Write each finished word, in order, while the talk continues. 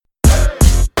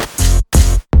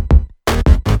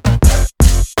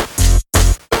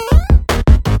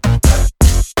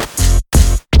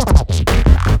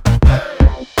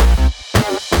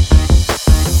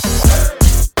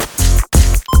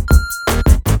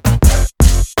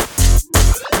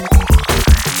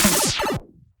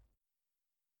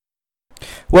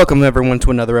Welcome everyone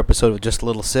to another episode of Just a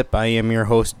Little Sip. I am your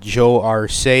host Joe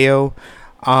Arceo.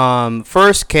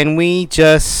 First, can we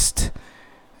just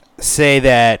say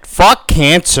that fuck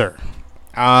cancer?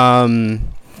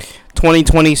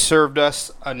 2020 served us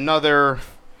another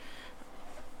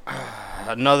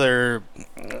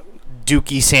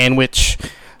dookie sandwich.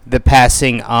 The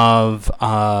passing of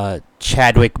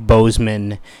Chadwick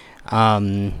Boseman,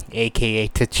 aka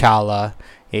T'Challa,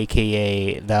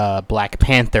 aka the Black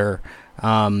Panther.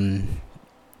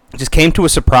 Just came to a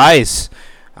surprise.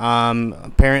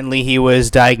 Apparently he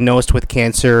was diagnosed with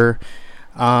cancer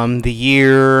the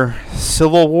year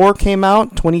Civil War came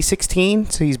out,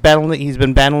 2016. So he's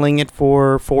been battling it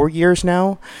for 4 years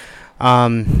now.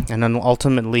 And then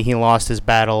ultimately he lost his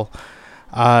battle.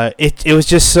 It was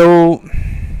just so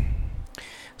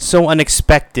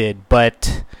unexpected,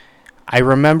 but I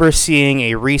remember seeing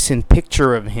a recent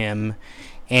picture of him.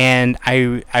 And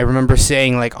I remember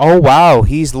saying, like, oh, wow,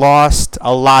 he's lost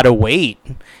a lot of weight.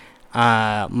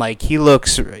 Like, he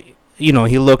looked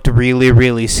really,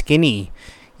 really skinny.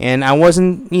 And I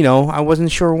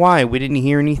wasn't sure why. We didn't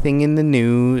hear anything in the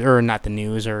news, or not the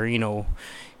news, or, we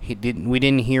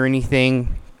didn't hear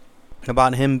anything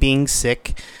about him being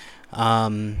sick.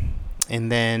 And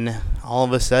then all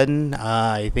of a sudden,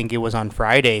 I think it was on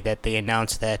Friday that they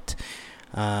announced that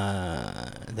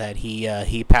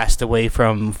he passed away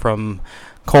from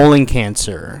colon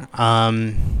cancer.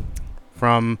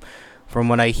 From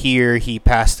what I hear, he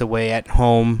passed away at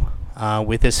home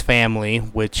with his family.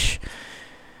 Which,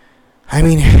 I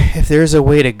mean, if there's a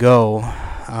way to go,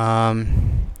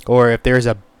 or if there's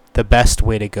the best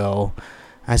way to go,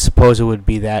 I suppose it would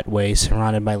be that way,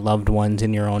 surrounded by loved ones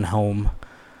in your own home.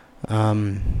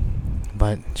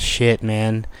 But shit,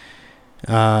 man.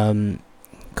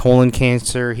 Colon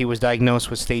cancer. He was diagnosed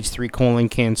with stage 3 colon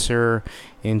cancer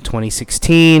in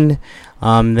 2016.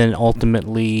 Then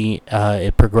ultimately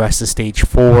it progressed to stage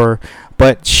 4.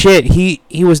 But shit, he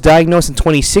was diagnosed in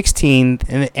 2016,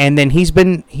 and then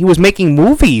he was making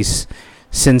movies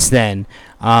since then.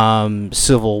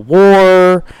 Civil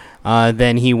War.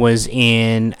 Then he was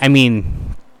in. I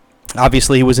mean,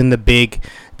 obviously he was in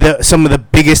some of the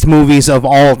biggest movies of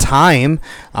all time,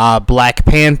 Black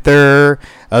Panther,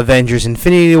 Avengers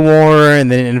Infinity War,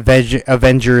 and then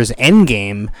Avengers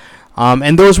Endgame.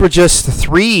 And those were just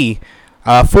 4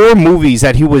 movies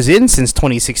that he was in since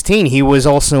 2016. He was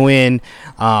also in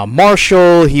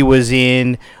Marshall. He was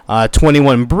in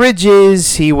 21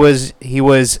 Bridges. He was.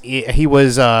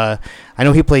 I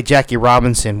know he played Jackie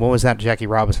Robinson. What was that Jackie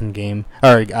Robinson game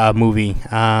or movie?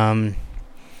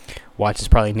 Watch, it's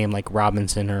probably named like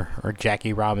Robinson or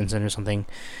Jackie Robinson or something.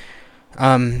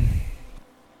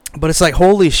 But it's like,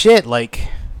 holy shit, like,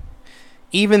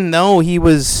 even though he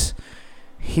was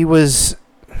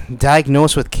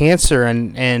diagnosed with cancer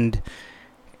and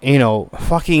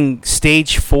fucking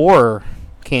stage 4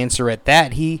 cancer at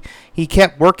that, he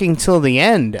kept working till the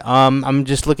end. I'm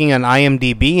just looking on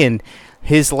IMDb, and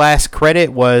his last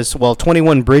credit was,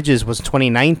 21 Bridges was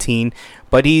 2019,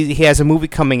 but he has a movie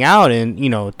coming out in,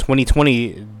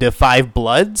 2020, The Five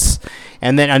Bloods,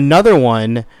 and then another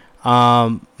one,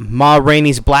 Ma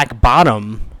Rainey's Black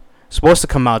Bottom, supposed to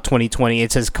come out 2020.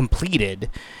 It says completed.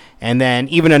 And then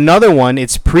even another one,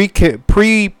 it's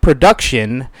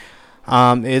pre-production.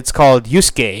 It's called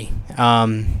Yusuke.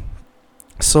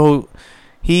 So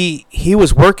he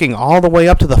was working all the way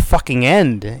up to the fucking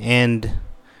end, and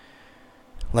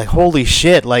like, holy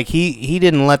shit, like he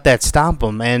didn't let that stop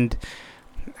him. And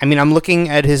I mean, I'm looking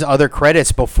at his other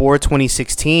credits before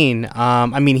 2016.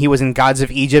 I mean, he was in Gods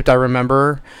of Egypt, I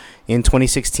remember, in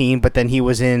 2016, but then he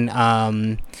was in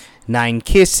 9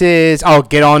 Kisses. Oh,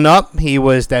 Get On Up. He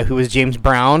was James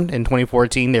Brown in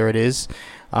 2014. There it is.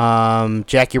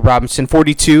 Jackie Robinson,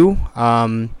 42.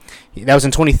 That was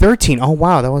in 2013. Oh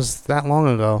wow, that was that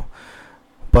long ago.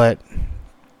 But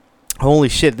holy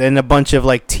shit! Then a bunch of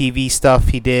like TV stuff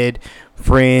he did: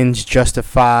 Fringe,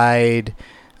 Justified,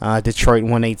 Detroit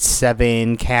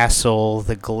 187, Castle,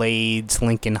 The Glades,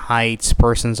 Lincoln Heights,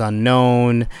 Persons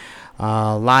Unknown,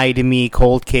 Lie to Me,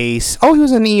 Cold Case. Oh, he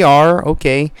was in ER.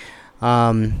 Okay.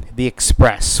 The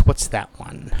Express. What's that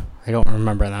one? I don't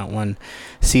remember that one.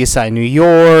 CSI New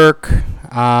York.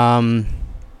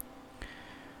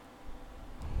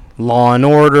 Law and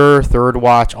Order, Third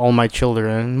Watch, All My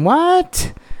Children.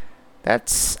 What? I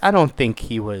don't think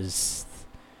he was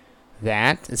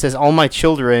that. It says All My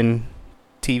Children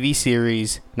TV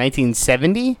series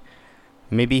 1970.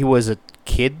 Maybe he was a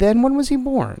kid then. When was he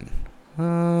born?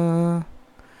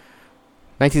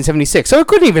 1976. So it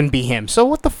couldn't even be him. So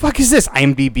what the fuck is this?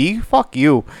 IMDb? Fuck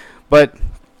you. But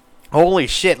holy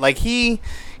shit, like he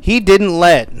he didn't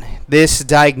let this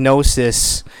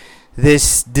diagnosis,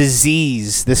 this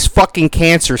disease, this fucking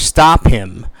cancer stop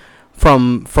him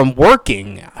from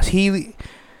working.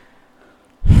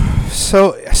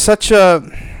 Such a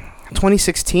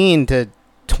 2016 to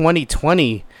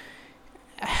 2020,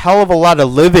 hell of a lot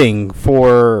of living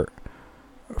for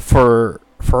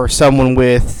someone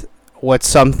with what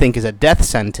some think is a death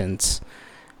sentence.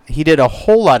 He did a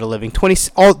whole lot of living.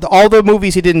 All the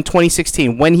movies he did in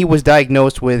 2016 when he was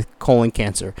diagnosed with colon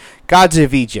cancer. Gods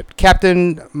of Egypt,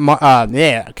 Captain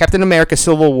America: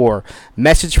 Civil War,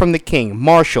 Message from the King,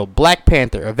 Marshall, Black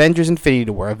Panther, Avengers: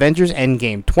 Infinity War, Avengers: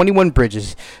 Endgame, 21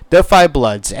 Bridges, The Five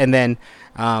Bloods, and then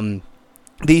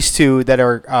these two that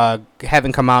are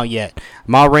haven't come out yet.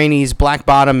 Ma Rainey's Black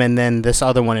Bottom, and then this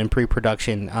other one in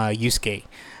pre-production, Yasuke.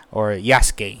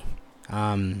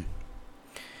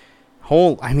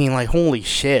 Holy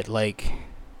shit, like,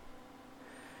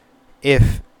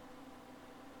 if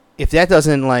that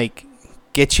doesn't, like,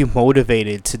 get you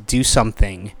motivated to do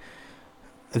something,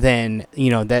 then,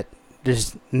 that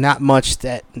there's not much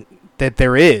that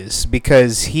there is,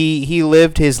 because he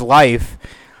lived his life.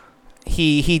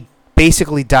 He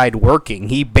basically died working.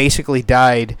 He basically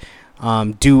died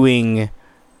doing,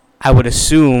 I would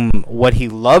assume, what he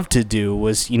loved to do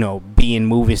was, be in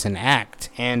movies and act.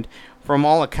 And from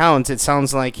all accounts, it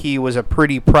sounds like he was a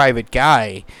pretty private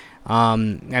guy. No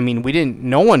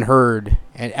one heard,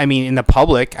 in the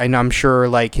public, and I'm sure,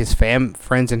 like, his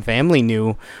friends and family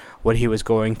knew what he was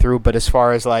going through, but as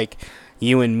far as, like,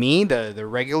 you and me, the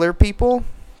regular people,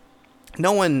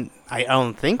 no one, I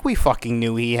don't think we fucking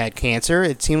knew he had cancer.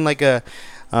 It seemed like a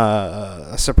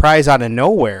surprise out of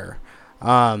nowhere.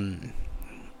 And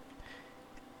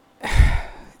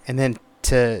then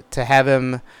to have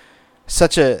him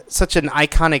such an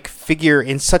iconic figure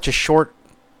in such a short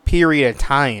period of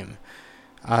time,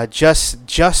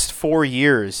 just 4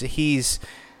 years. He's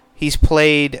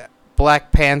played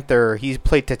Black Panther. He's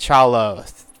played T'Challa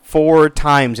 4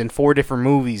 times in 4 different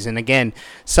movies, and again,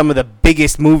 some of the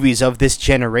biggest movies of this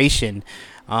generation.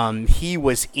 He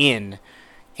was in,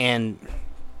 and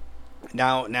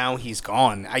now he's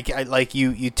gone. I like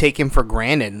you take him for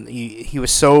granted. He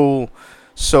was so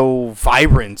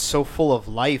vibrant, so full of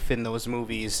life in those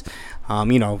movies.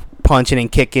 Punching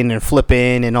and kicking and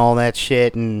flipping and all that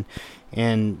shit, and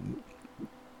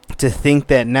to think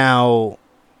that now,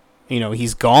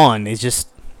 he's gone is just,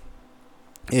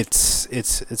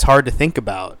 it's hard to think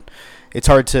about. It's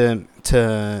hard to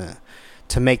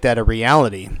make that a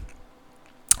reality,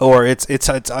 or it's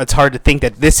hard to think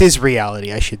that this is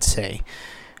reality, I should say,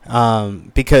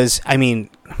 because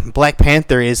Black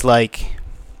Panther is like,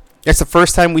 that's the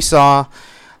first time we saw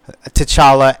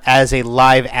T'Challa as a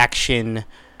live action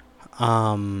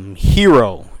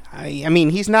hero.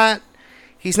 He's not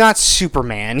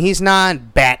Superman. He's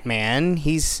not Batman.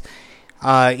 He's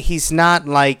not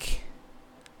like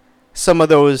some of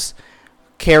those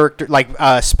characters, like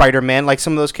Spider-Man, like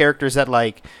some of those characters that,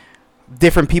 like,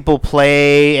 different people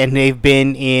play, and they've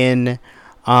been in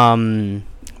our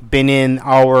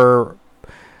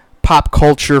pop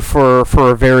culture for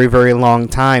a very, very long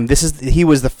time. He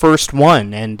was the first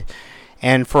one, and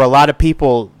for a lot of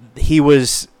people, he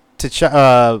was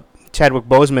Chadwick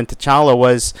Boseman. T'Challa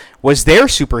was their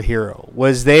superhero,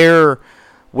 was their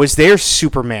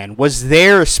Superman, was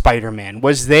their Spider-Man,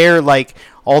 was their, like,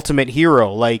 ultimate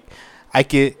hero. Like, I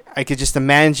could just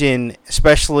imagine,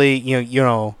 especially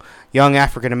young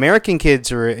African American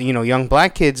kids, or young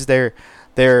black kids, their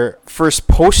first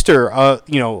poster,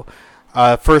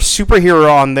 first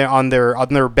superhero on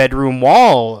their bedroom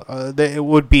wall, it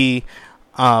would be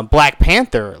Black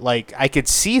Panther. Like, I could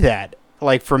see that.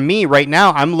 Like, for me right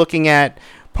now, I'm looking at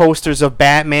posters of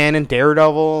Batman and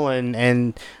Daredevil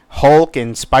and Hulk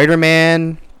and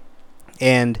Spider-Man,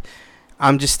 and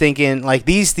I'm just thinking, like,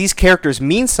 these characters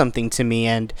mean something to me,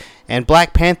 and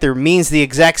Black Panther means the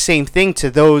exact same thing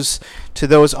to those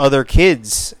other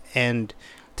kids, and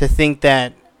to think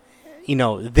that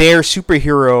their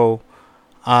superhero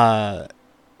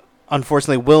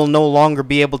unfortunately will no longer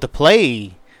be able to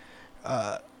play.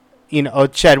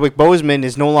 Chadwick Boseman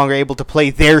is no longer able to play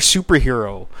their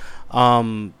superhero.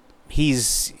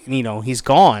 He's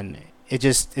gone. It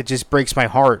just breaks my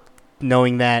heart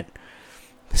knowing that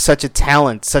such a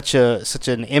talent, such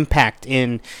an impact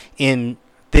in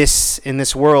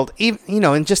this world, even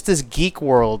in just this geek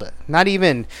world. Not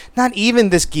even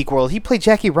this geek world. He played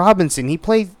Jackie Robinson. He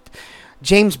played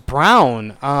James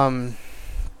Brown.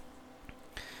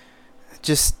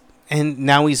 And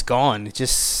now he's gone. It's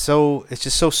just so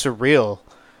surreal.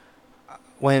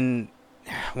 When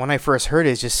I first heard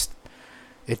it,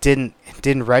 it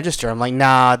didn't register. I'm like,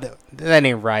 nah, that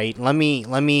ain't right. Let me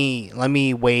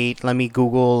wait. Let me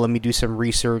Google. Let me do some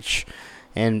research,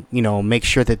 and make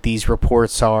sure that these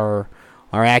reports are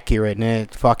accurate. And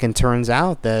it fucking turns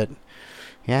out that,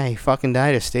 yeah, he fucking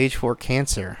died of stage 4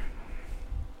 cancer.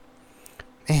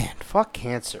 Man, fuck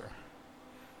cancer.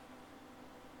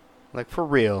 Like, for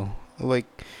real. Like,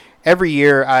 every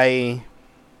year I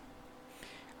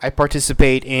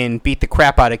participate in Beat the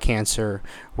Crap Out of Cancer,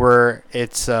 where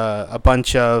it's a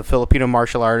bunch of Filipino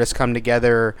martial artists come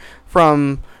together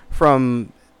from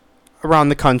around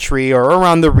the country or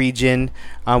around the region.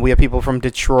 We have people from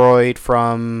Detroit,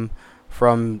 from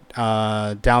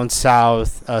down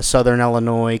south, southern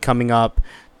Illinois, coming up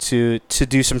to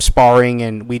do some sparring,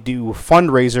 and we do a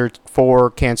fundraiser for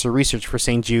cancer research for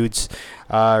St. Jude's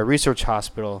Research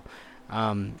Hospital.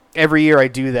 Every year I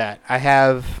do that. I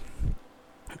have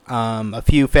a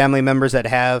few family members that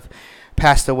have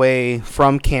passed away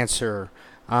from cancer.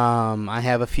 I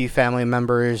have a few family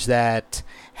members that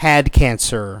had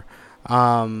cancer.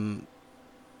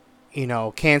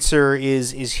 Cancer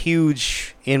is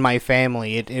huge in my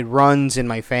family. It runs in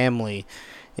my family.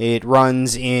 It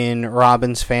runs in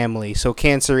Robin's family. So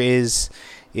cancer is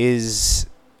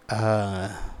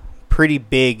pretty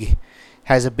big,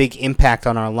 has a big impact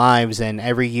on our lives. And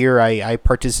every year I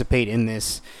participate in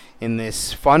this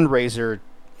fundraiser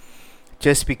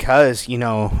just because,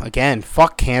 again,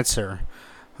 fuck cancer.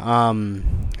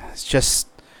 It's just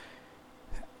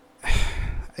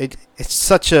it's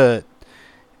such a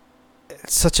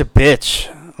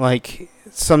bitch. Like,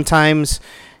 sometimes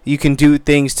you can do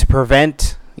things to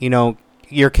prevent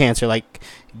your cancer, like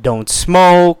don't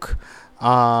smoke,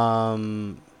 I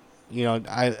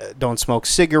don't smoke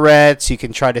cigarettes. You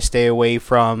can try to stay away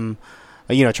from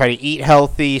try to eat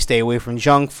healthy, stay away from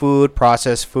junk food,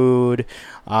 processed food,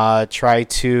 try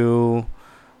to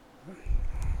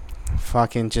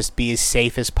fucking just be as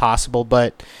safe as possible.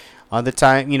 But on the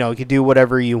time, you can do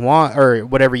whatever you want or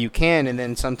whatever you can, and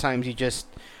then sometimes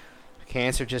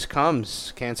cancer just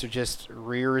comes. Cancer just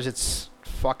rears its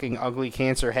fucking ugly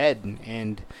cancer head,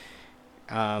 and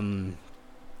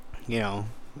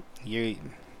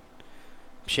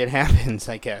shit happens,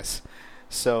 I guess.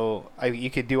 So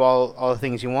you could do all the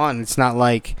things you want. It's not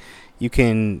like you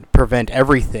can prevent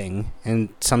everything, and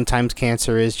sometimes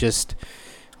cancer is just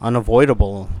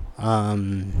unavoidable.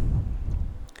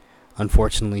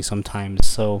 Unfortunately, sometimes.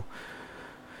 So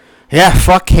yeah,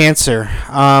 fuck cancer.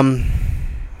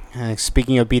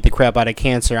 Speaking of Beat the Crap Out of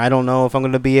Cancer, I don't know if I'm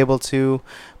going to be able to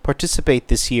participate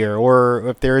this year, or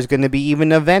if there is going to be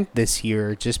even an event this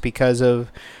year, just because of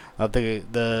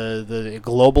the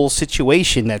global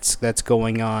situation that's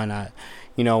going on.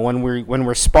 When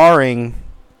we're sparring,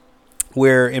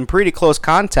 we're in pretty close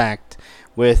contact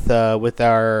with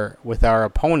our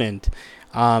opponent,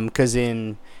 because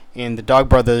in the Dog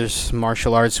Brothers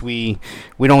martial arts, we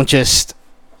don't just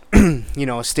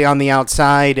stay on the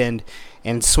outside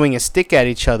and swing a stick at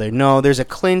each other. No, there's a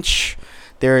clinch.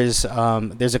 There's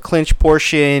a clinch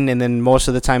portion, and then most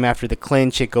of the time after the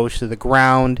clinch, it goes to the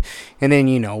ground, and then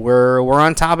we're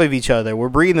on top of each other. We're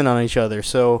breathing on each other.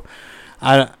 So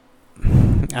I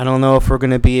don't know if we're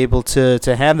gonna be able to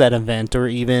have that event, or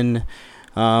even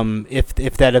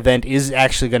if that event is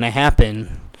actually gonna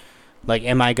happen. Like,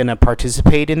 am I gonna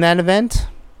participate in that event?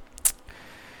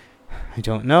 I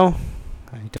don't know.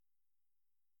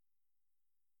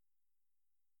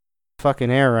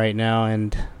 Fucking air right now,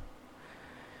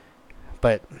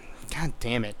 but god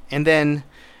damn it. And then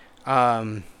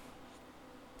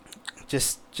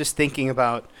just thinking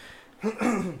about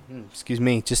excuse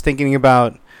me, just thinking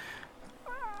about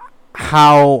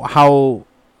how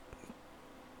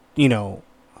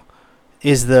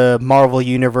is the Marvel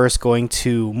universe going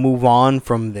to move on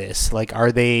from this? Like,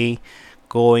 are they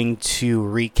going to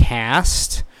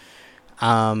recast?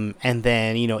 And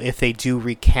then, if they do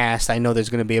recast, I know there's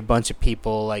going to be a bunch of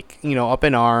people, like, up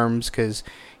in arms, because,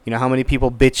 how many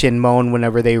people bitch and moan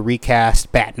whenever they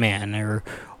recast Batman,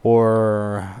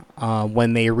 or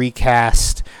when they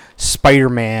recast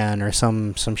Spider-Man, or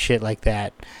some shit like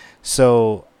that.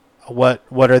 So, what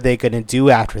are they going to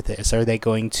do after this? Are they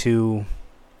going to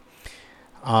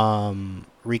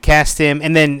recast him?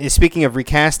 And then, speaking of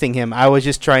recasting him, I was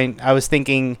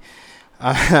thinking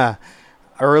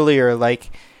earlier, like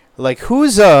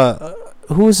who's a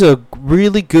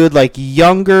really good, like,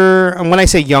 younger, and when I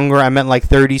say younger, I meant like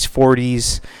 30s,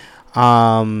 40s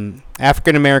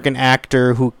African American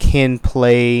actor who can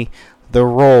play the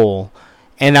role.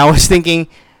 And I was thinking,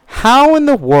 how in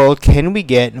the world can we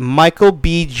get Michael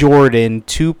B. Jordan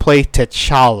to play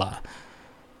T'Challa?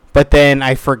 But then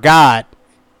I forgot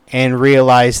and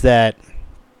realized that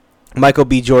Michael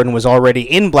B. Jordan was already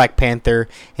in Black Panther,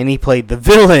 and he played the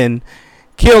villain,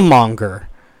 Killmonger.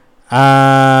 So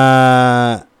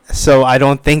I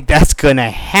don't think that's going to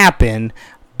happen,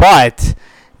 but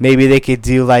maybe they could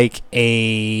do like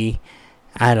a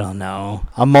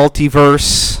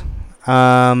multiverse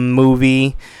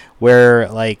movie where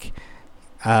like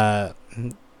Killmonger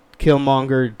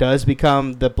does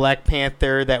become the Black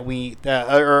Panther that he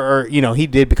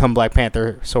did become Black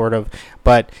Panther sort of,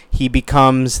 but he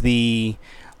becomes the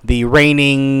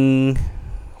reigning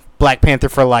Black Panther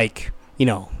for like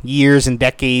years and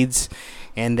decades,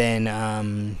 and then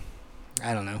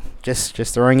I don't know, just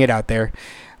throwing it out there.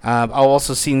 I've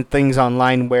also seen things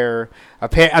online where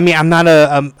I'm not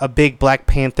a big Black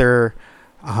Panther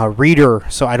reader,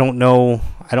 so I don't know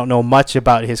much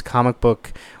about his comic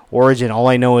book origin. All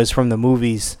I know is from the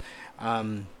movies.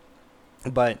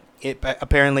 But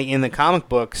apparently in the comic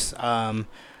books,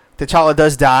 T'Challa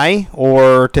does die,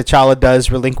 or T'Challa does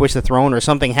relinquish the throne, or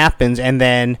something happens, and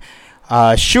then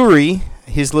Shuri,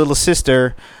 his little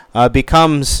sister,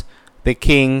 becomes the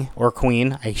king or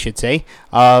queen, I should say,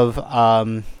 of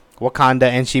Wakanda,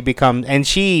 and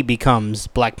she becomes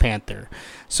Black Panther.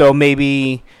 So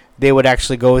maybe they would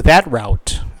actually go that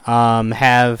route.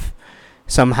 Have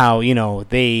somehow,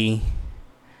 they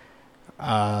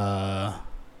have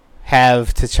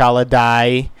T'Challa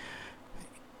die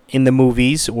in the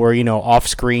movies, or off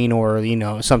screen,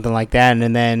 or something like that,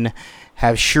 and then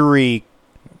have Shuri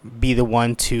be the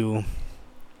one to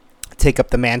take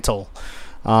up the mantle.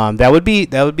 That would be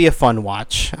a fun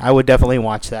watch. I would definitely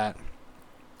watch that,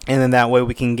 and then that way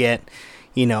we can get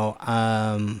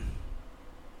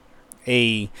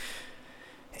a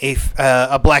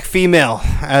black female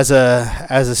as a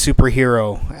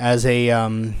superhero, as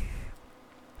a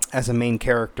main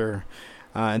character.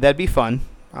 That'd be fun.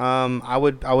 I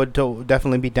would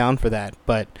definitely be down for that.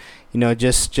 But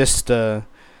just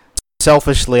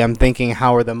selfishly, I'm thinking,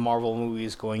 how are the Marvel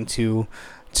movies going to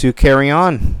carry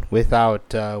on without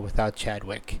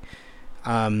Chadwick?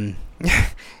 And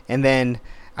then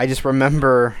I just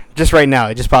remember, just right now,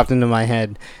 it just popped into my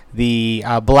head, the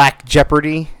Black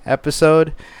Jeopardy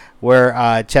episode where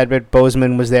Chadwick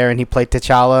Boseman was there and he played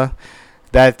T'Challa.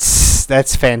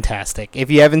 That's fantastic. If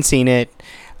you haven't seen it,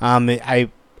 I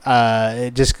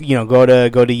just go to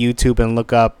YouTube and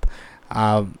look up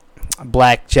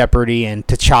Black Jeopardy and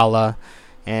T'Challa,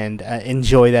 and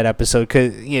enjoy that episode,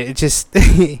 because it just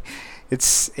it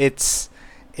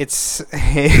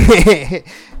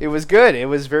was good. It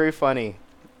was very funny.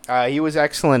 He was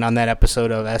excellent on that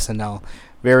episode of SNL.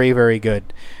 Very, very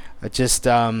good. Just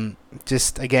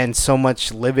again, so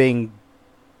much living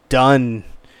done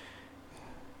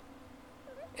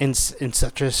in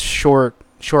such a short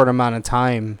amount of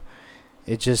time.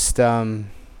 It just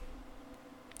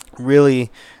really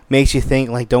makes you think,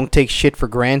 like, don't take shit for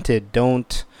granted.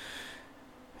 Don't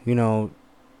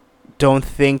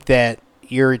think that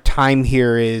your time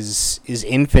here is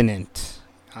infinite.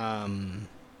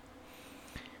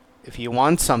 If you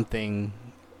want something,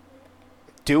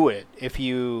 do it. If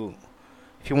you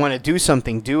want to do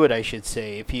something, do it, I should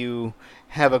say. If you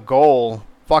have a goal,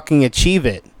 fucking achieve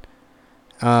it.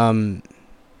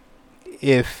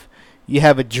 If you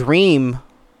have a dream,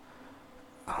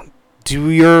 do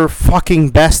your fucking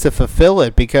best to fulfill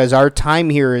it, because our time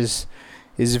here is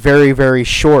very, very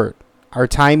short. Our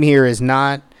time here is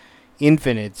not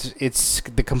infinite. It's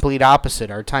the complete opposite.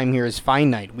 Our time here is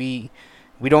finite. We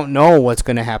don't know what's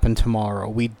going to happen tomorrow.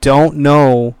 We don't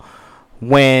know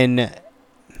when,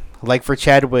 like for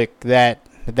Chadwick, that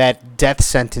death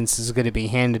sentence is going to be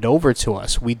handed over to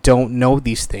us. We don't know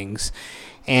these things.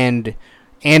 And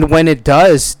when it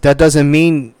does, that doesn't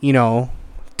mean, to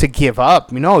give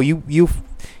up. You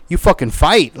fucking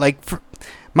fight. Like,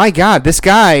 my God, this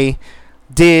guy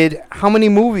did how many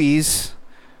movies?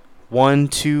 1,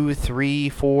 2, 3,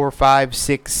 4, 5,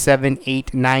 6, 7,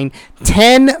 8, 9,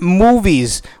 10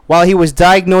 movies while he was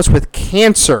diagnosed with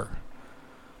cancer.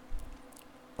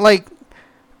 Like,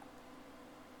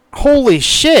 holy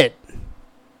shit.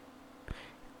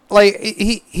 Like,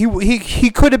 he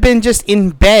could have been just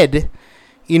in bed,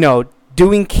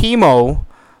 doing chemo,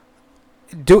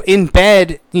 in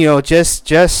bed,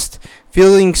 just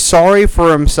feeling sorry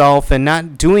for himself and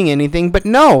not doing anything. But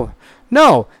no,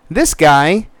 this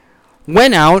guy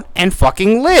went out and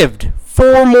fucking lived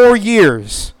 4 more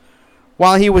years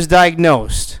while he was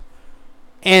diagnosed.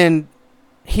 And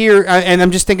here, and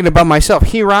I'm just thinking about myself.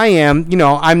 Here I am,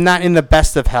 I'm not in the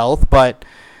best of health, but,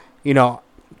 I'm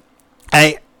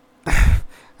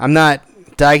not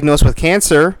diagnosed with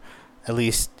cancer, at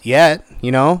least yet,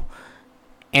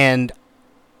 and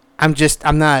I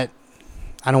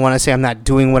don't want to say I'm not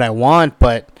doing what I want,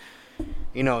 but,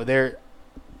 they're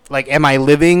like, am I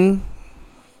living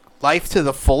life to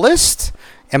the fullest?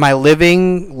 Am I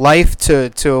living life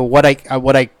to what I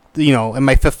am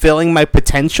I fulfilling my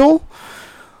potential?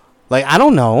 Like, I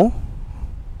don't know.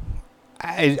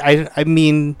 I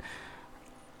mean,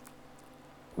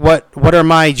 what are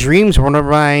my dreams? What are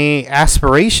my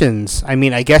aspirations? I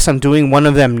mean, I guess I'm doing one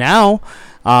of them now,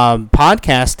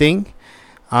 podcasting.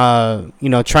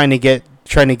 Trying to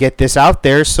get this out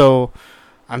there. So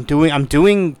I'm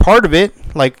doing part of it.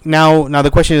 Like, now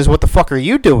the question is, what the fuck are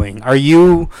you doing? Are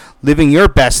you living your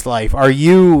best life? Are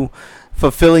you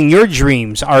fulfilling your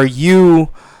dreams? Are you,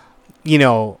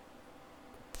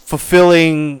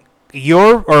 fulfilling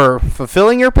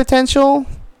your potential?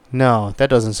 No, that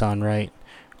doesn't sound right.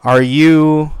 Are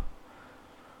you,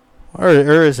 or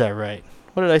is that right?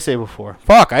 What did I say before?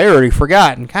 Fuck, I already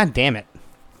forgot. God damn it.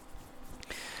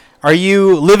 Are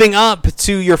you living up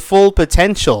to your full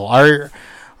potential? Are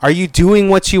you doing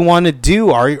what you want to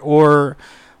do? And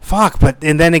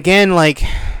then again, like,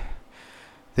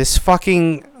 this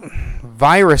fucking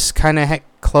virus kind of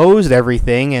closed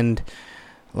everything, and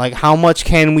like, how much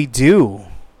can we do?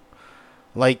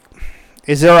 Like,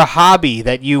 is there a hobby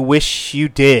that you wish you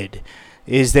did?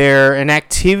 Is there an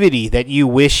activity that you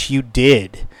wish you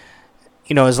did?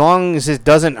 As long as it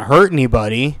doesn't hurt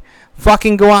anybody,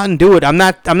 fucking go out and do it. I'm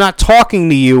not talking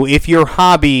to you if your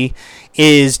hobby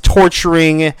is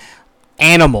torturing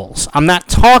animals. I'm not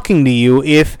talking to you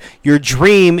if your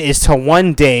dream is to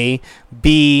one day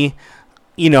be,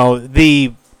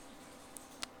 the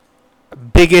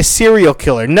biggest serial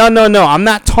killer. No. I'm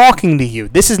not talking to you.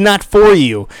 This is not for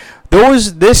you.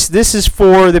 This is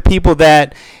for the people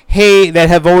that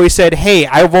have always said, hey,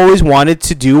 I've always wanted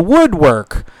to do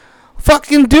woodwork.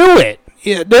 Fucking do it.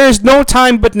 There's no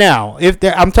time but now.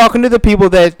 I'm talking to the people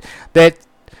that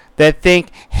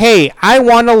think, hey, I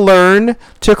want to learn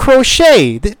to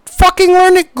crochet. Fucking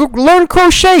learn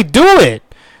crochet. Do it.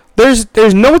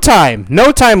 There's no time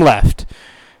left.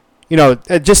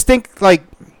 Just think, like,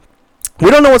 we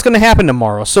don't know what's going to happen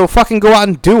tomorrow, so fucking go out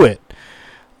and do it.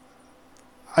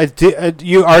 Are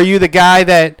you the guy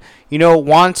that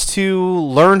wants to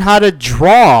learn how to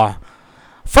draw?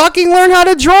 Fucking learn how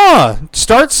to draw.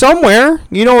 Start somewhere.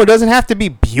 It doesn't have to be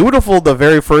beautiful the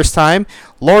very first time.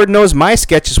 Lord knows my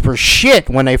sketches were shit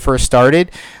when I first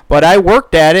started, but I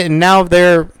worked at it, and now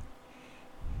they're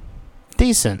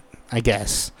decent, I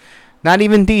guess. Not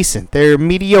even decent. They're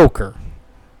mediocre.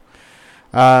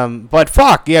 But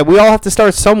fuck, yeah, we all have to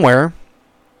start somewhere.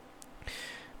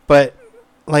 But,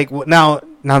 like, now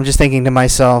I'm just thinking to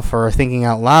myself, or thinking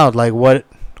out loud, like, what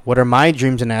are my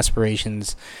dreams and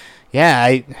aspirations?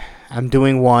 Yeah, I'm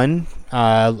doing one.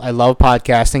 I love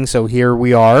podcasting, so here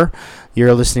we are.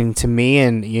 You're listening to me,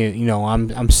 and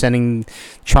I'm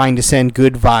trying to send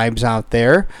good vibes out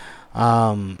there.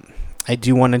 I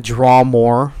do want to draw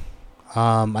more.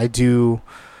 I do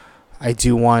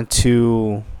want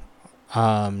to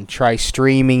try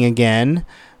streaming again,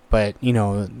 but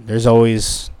there's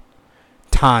always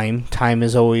time. Time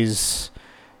is always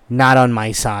not on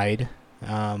my side.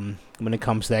 When it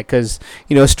comes to that, because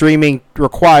streaming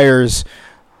requires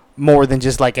more than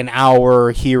just like an hour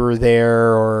here or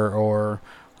there or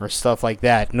stuff like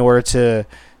that. In order to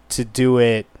do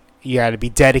it, you got to be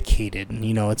dedicated.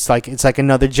 It's like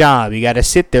another job. You got to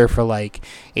sit there for like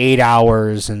 8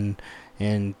 hours and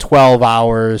 12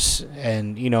 hours,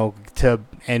 and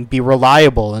and be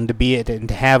reliable, and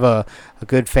to have a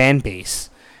good fan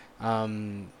base.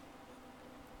 I'm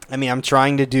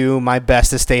trying to do my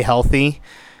best to stay healthy.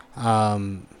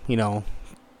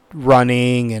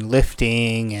 Running and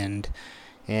lifting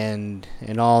and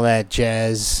all that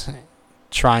jazz.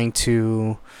 Try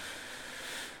to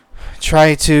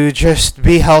just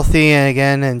be healthy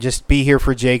and just be here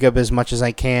for Jacob as much as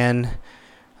I can.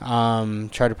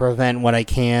 Try to prevent what I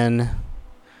can,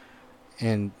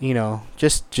 and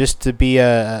just to be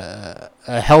a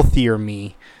healthier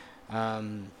me.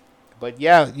 But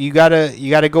yeah, you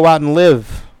gotta go out and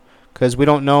live, because we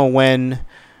don't know when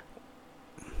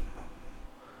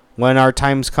our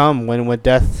times come, when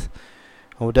death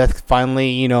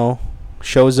finally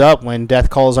shows up, when death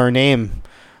calls our name.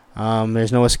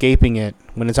 There's no escaping it.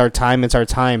 When it's our time, it's our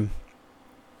time.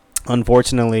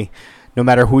 Unfortunately, no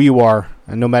matter who you are,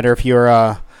 and no matter if you're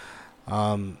a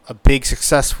big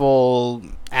successful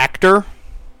actor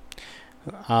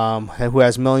who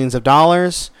has millions of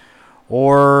dollars,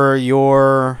 or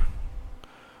you're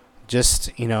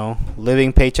just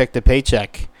living paycheck to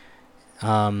paycheck.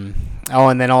 And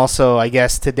then also, I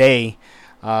guess today,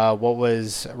 what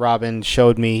was Robin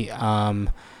showed me, Bob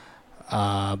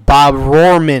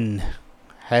Rohrman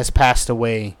has passed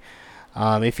away.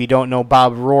 If you don't know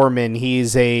Bob Rohrman,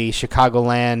 he's a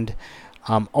Chicagoland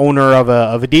owner of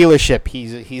a dealership.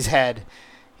 He's had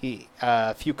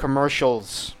a few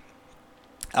commercials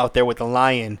out there with the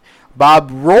lion.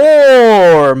 Bob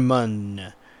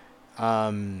Rohrman.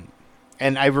 And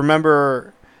I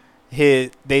remember they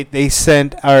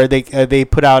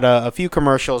put out a few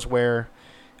commercials where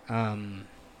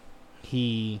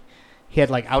he had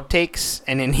like outtakes,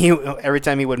 and then every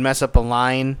time he would mess up a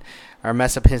line or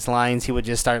mess up his lines, he would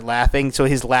just start laughing. So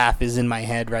his laugh is in my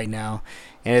head right now,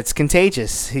 and it's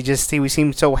contagious. He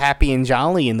seemed so happy and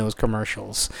jolly in those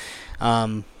commercials.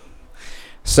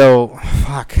 So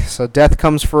death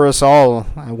comes for us all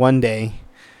one day,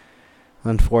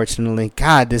 unfortunately.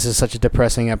 God, this is such a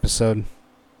depressing episode.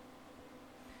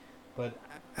 But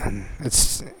I'm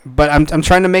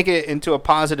trying to make it into a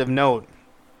positive note.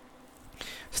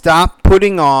 Stop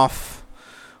putting off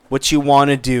what you want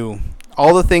to do.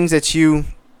 All the things that you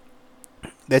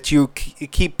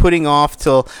keep putting off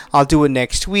till, I'll do it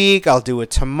next week, I'll do it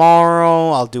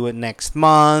tomorrow, I'll do it next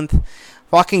month.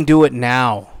 Fucking do it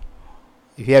now.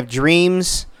 If you have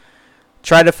dreams,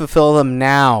 try to fulfill them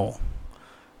now.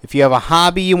 If you have a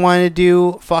hobby you want to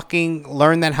do, fucking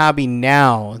learn that hobby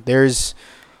now. If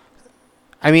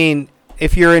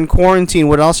you're in quarantine,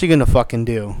 what else are you going to fucking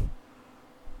do?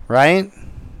 Right?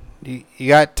 You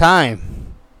got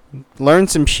time. Learn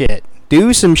some shit.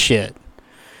 Do some shit.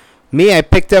 Me, I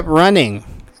picked up running.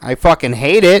 I fucking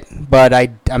hate it, but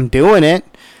I'm doing it.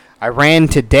 I ran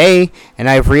today, and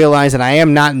I've realized that I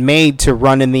am not made to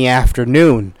run in the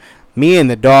afternoon. Me and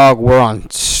the dog were on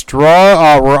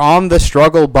the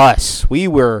struggle bus. We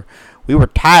were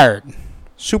tired,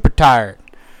 super tired.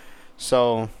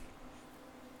 So,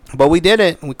 but we did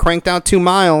it. We cranked out 2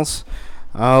 miles.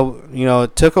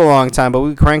 It took a long time, but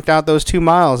we cranked out those 2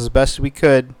 miles as best as we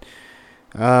could.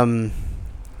 So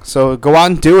go out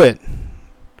and do it.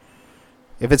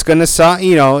 If it's gonna suck,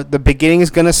 the beginning is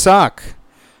gonna suck.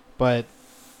 But,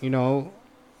 it'll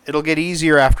get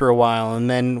easier after a while.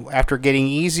 And then after getting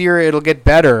easier, it'll get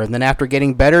better. And then after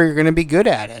getting better, you're going to be good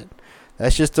at it.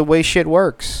 That's just the way shit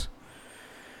works.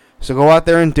 So go out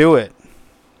there and do it.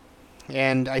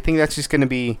 And I think that's just going to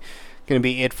be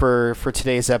it for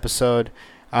today's episode.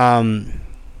 Sorry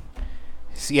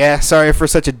for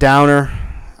such a downer.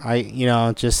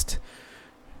 I just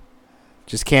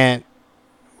can't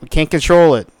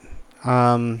control it.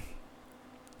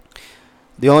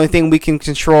 The only thing we can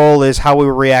control is how we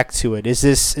react to it. Is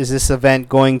this event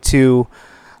going to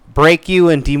break you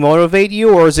and demotivate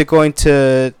you, or is it going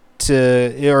to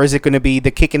be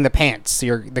the kick in the pants,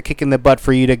 the kick in the butt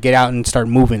for you to get out and start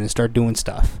moving and start doing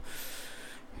stuff?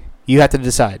 You have to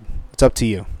decide. It's up to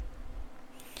you.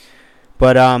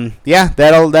 But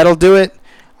that'll do it.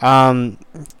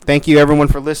 Thank you everyone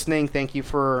for listening. Thank you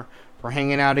for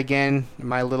hanging out again.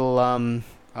 My little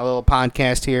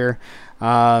podcast here.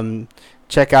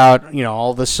 Check out,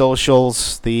 all the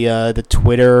socials, the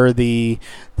Twitter, the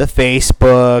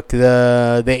Facebook,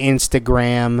 the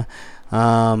Instagram.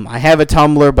 I have a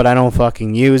Tumblr, but I don't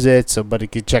fucking use it. But you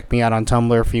can check me out on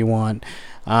Tumblr if you want.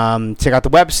 Check out the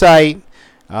website,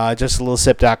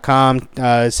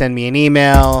 justalittlesip.com. Send me an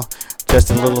email,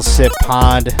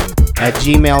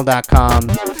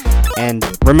 justalittlesippod@gmail.com.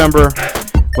 And remember,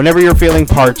 whenever you're feeling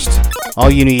parched,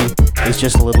 all you need is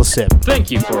just a little sip. Thank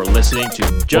you for listening to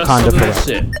Just Wakanda a Little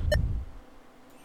Sip.